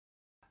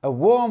A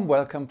warm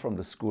welcome from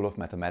the School of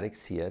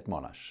Mathematics here at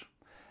Monash.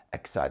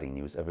 Exciting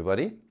news,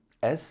 everybody!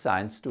 As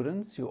science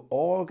students, you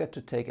all get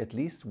to take at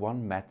least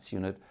one maths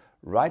unit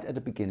right at the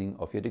beginning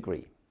of your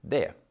degree.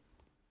 There.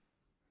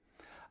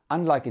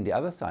 Unlike in the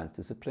other science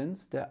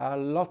disciplines, there are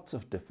lots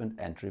of different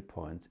entry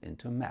points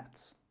into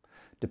maths,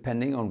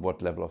 depending on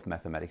what level of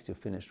mathematics you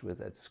finished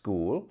with at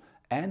school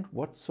and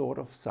what sort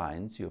of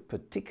science you're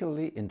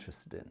particularly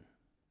interested in.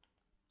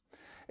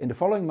 In the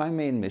following, my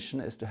main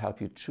mission is to help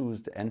you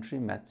choose the entry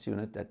maths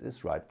unit that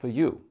is right for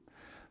you.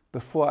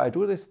 Before I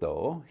do this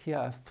though, here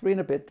are 3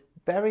 and a bit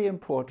very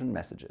important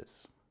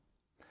messages.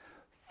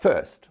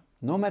 First,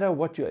 no matter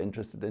what you're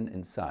interested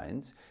in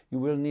science, you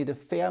will need a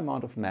fair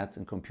amount of maths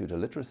and computer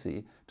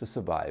literacy to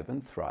survive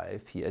and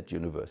thrive here at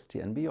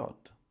university and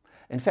beyond.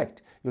 In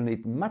fact, you'll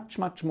need much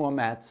more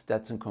maths,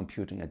 stats and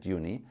computing at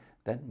uni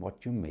than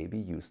what you may be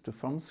used to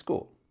from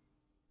school.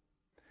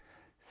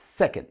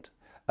 Second,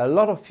 a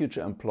lot of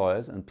future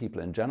employers and people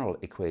in general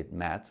equate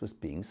maths with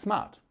being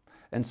smart.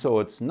 And so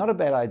it's not a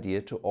bad idea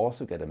to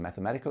also get a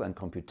mathematical and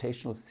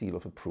computational seal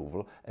of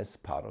approval as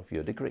part of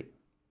your degree.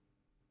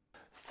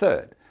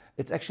 Third,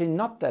 it's actually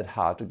not that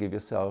hard to give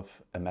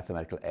yourself a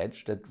mathematical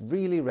edge that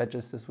really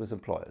registers with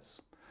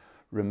employers.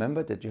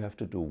 Remember that you have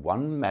to do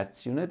one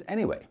maths unit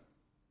anyway.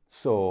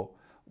 So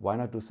why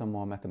not do some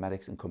more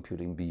mathematics and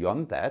computing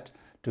beyond that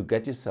to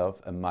get yourself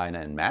a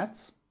minor in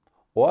maths,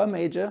 or a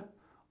major,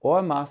 or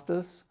a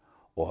master's,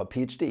 or a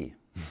PhD.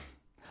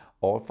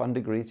 All fun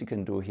degrees you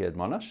can do here at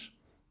Monash,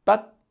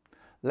 but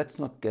let's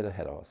not get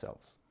ahead of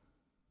ourselves.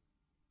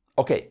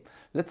 Okay,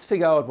 let's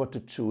figure out what to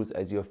choose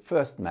as your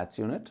first maths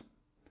unit.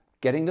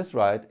 Getting this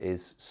right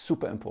is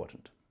super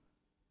important.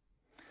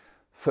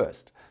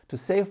 First, to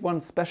save one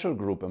special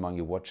group among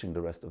you watching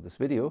the rest of this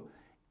video,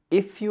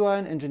 if you are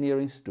an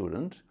engineering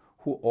student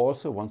who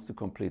also wants to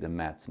complete a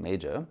maths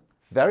major,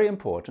 very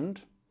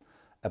important,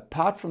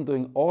 apart from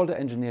doing all the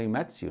engineering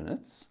maths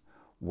units,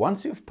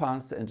 once you've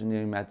passed the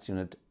engineering maths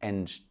unit Eng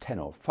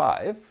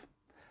 1005,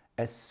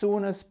 as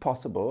soon as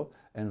possible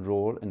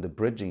enroll in the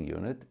bridging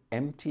unit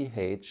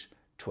MTH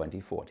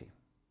 2040.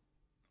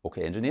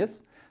 Okay, engineers,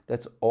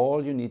 that's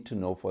all you need to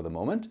know for the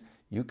moment.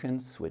 You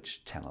can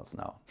switch channels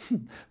now.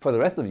 For the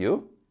rest of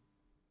you,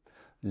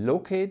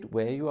 locate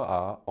where you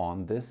are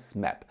on this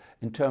map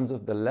in terms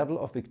of the level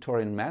of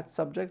Victorian maths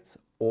subjects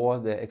or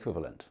their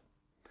equivalent.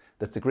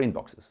 That's the green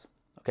boxes,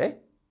 okay?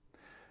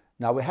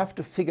 Now we have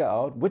to figure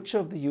out which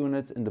of the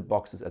units in the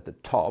boxes at the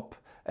top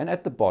and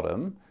at the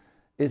bottom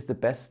is the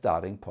best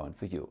starting point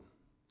for you.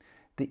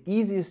 The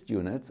easiest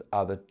units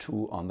are the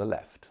 2 on the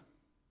left.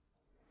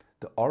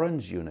 The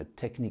orange unit,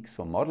 Techniques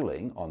for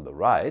Modeling, on the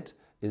right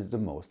is the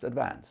most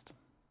advanced.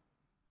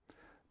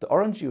 The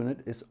orange unit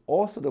is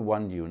also the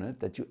one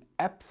unit that you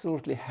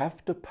absolutely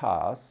have to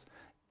pass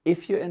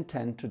if you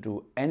intend to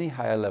do any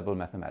higher level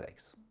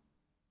mathematics.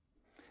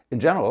 In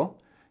general,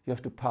 you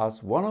have to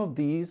pass one of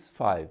these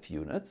 5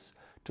 units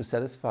to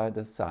satisfy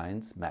the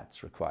science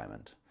maths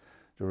requirement.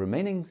 The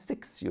remaining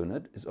 6th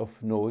unit is of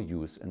no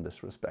use in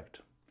this respect.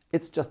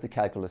 It's just a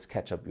calculus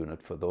catch-up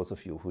unit for those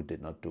of you who did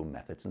not do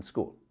methods in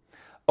school.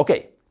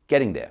 Okay,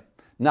 getting there.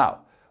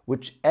 Now,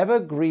 whichever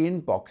green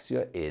box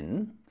you're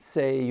in,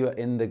 say you're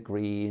in the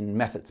green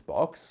methods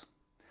box,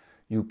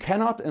 you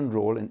cannot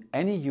enroll in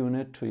any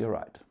unit to your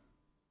right.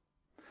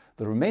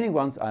 The remaining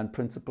ones are in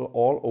principle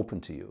all open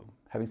to you.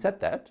 Having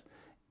said that,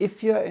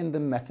 if you're in the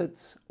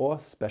methods or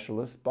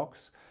specialist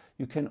box,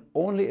 you can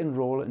only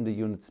enroll in the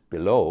units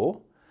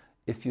below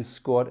if you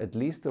scored at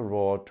least a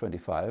raw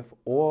 25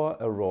 or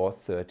a raw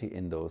 30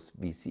 in those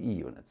VCE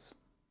units.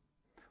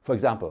 For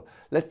example,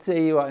 let's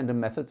say you are in the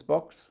methods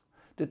box,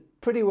 did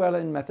pretty well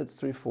in methods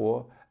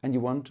 3-4, and you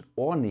want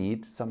or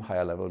need some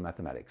higher level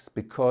mathematics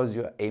because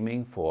you're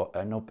aiming for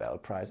a Nobel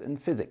Prize in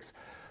physics.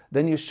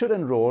 Then you should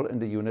enroll in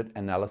the unit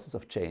Analysis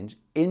of Change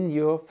in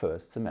your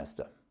first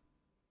semester.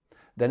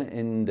 Then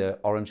in the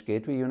Orange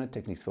Gateway unit,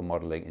 Techniques for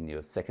Modeling, in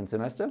your second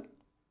semester,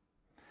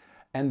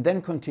 and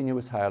then continue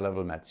with higher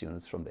level maths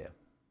units from there.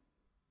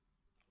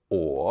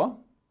 Or,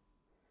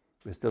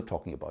 we're still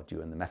talking about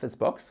you in the methods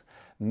box,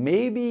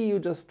 maybe you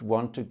just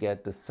want to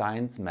get the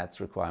science maths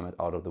requirement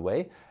out of the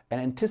way and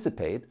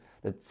anticipate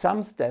that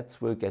some stats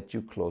will get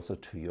you closer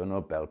to your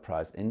Nobel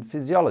Prize in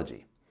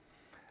physiology.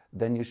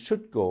 Then you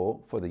should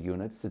go for the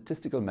unit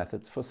Statistical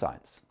Methods for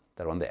Science.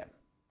 They're on there.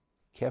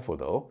 Careful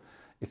though,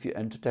 if you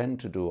intend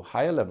to do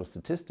higher level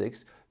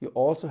statistics, you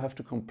also have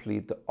to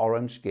complete the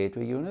Orange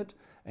Gateway unit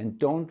and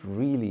don't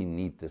really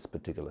need this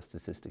particular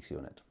statistics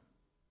unit.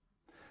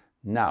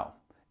 Now,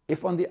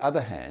 if on the other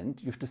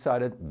hand you've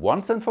decided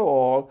once and for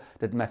all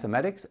that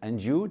mathematics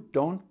and you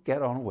don't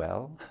get on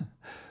well,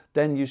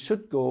 then you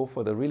should go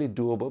for the really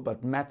doable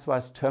but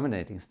maths-wise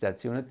terminating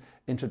stats unit,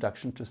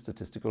 Introduction to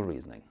Statistical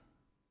Reasoning.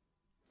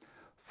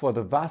 For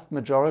the vast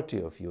majority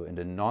of you in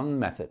the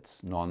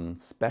non-methods,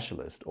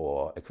 non-specialist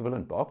or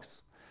equivalent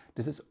box,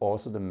 this is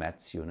also the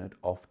maths unit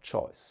of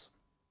choice.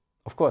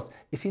 Of course,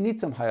 if you need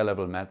some higher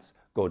level maths,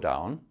 go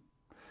down,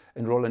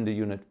 enroll in the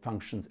unit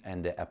Functions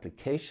and their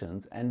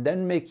Applications, and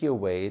then make your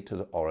way to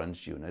the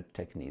orange unit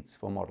Techniques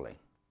for Modeling.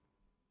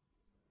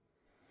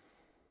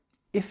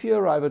 If you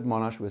arrive at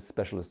Monash with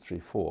Specialist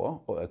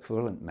 3-4 or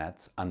equivalent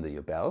maths under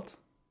your belt,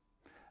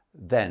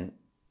 then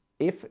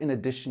if in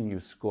addition you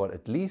scored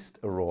at least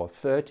a raw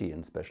 30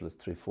 in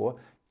Specialist 3-4,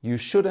 you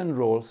should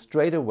enroll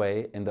straight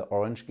away in the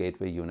Orange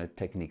Gateway unit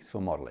Techniques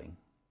for Modeling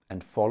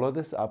and follow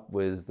this up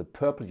with the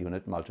purple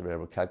unit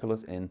Multivariable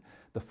Calculus in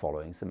the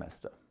following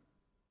semester.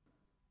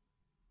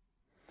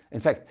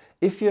 In fact,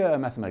 if you're a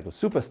mathematical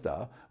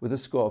superstar with a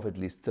score of at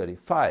least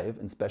 35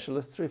 in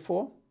Specialist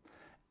 3-4,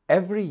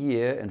 every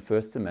year in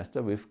first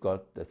semester we've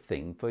got the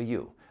thing for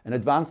you, an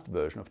advanced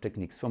version of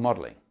Techniques for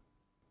Modeling.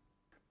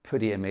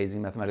 Pretty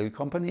amazing mathematical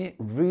company,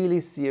 really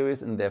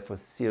serious and therefore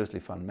seriously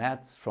fun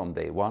maths from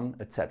day one,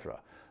 etc.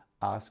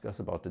 Ask us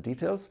about the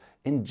details.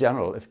 In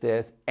general, if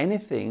there's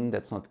anything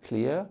that's not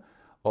clear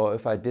or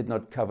if I did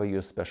not cover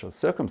your special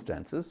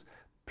circumstances,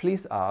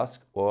 please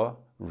ask or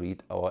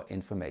read our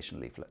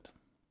information leaflet.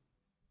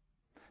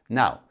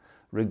 Now,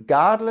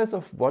 regardless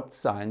of what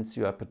science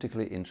you are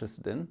particularly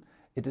interested in,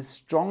 it is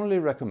strongly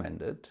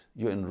recommended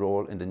you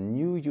enroll in the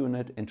new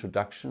unit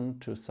Introduction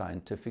to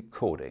Scientific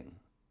Coding,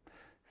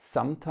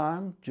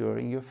 sometime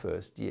during your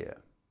first year.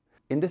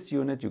 In this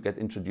unit, you get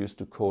introduced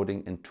to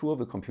coding in two of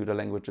the computer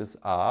languages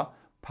are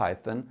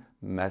Python,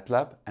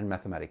 MATLAB and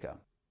Mathematica.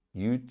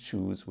 You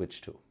choose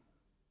which two.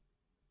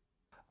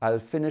 I'll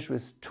finish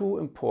with two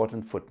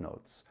important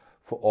footnotes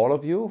for all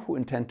of you who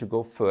intend to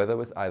go further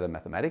with either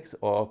mathematics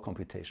or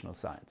computational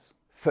science.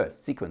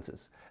 First,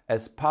 sequences.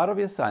 As part of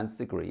your science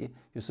degree,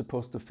 you're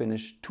supposed to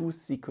finish 2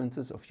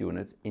 sequences of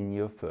units in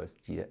your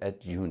first year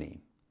at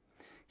uni.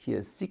 Here,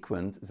 a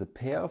sequence is a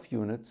pair of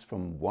units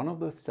from one of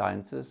the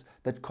sciences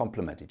that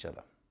complement each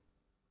other.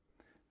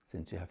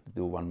 Since you have to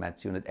do one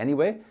maths unit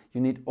anyway,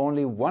 you need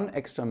only one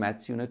extra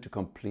maths unit to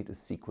complete a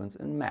sequence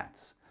in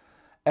maths.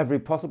 Every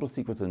possible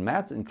sequence in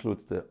maths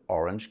includes the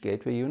Orange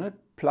Gateway unit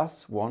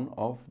plus one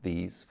of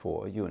these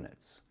 4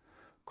 units,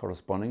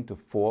 corresponding to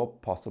 4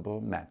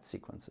 possible maths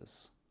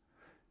sequences.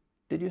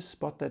 Did you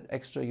spot that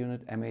extra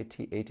unit MAT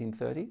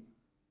 1830?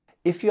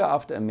 If you are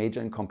after a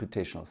major in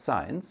computational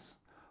science,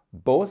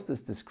 both this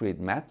discrete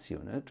maths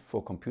unit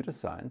for computer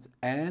science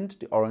and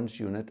the Orange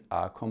unit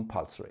are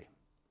compulsory.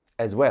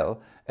 As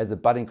well as a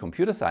budding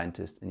computer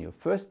scientist in your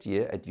first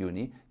year at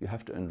uni, you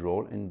have to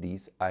enroll in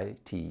these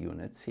IT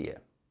units here,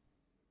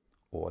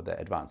 or the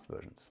advanced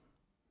versions.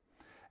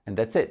 And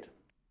that's it.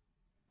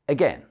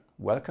 Again,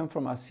 welcome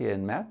from us here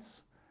in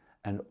Maths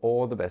and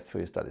all the best for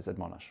your studies at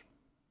Monash.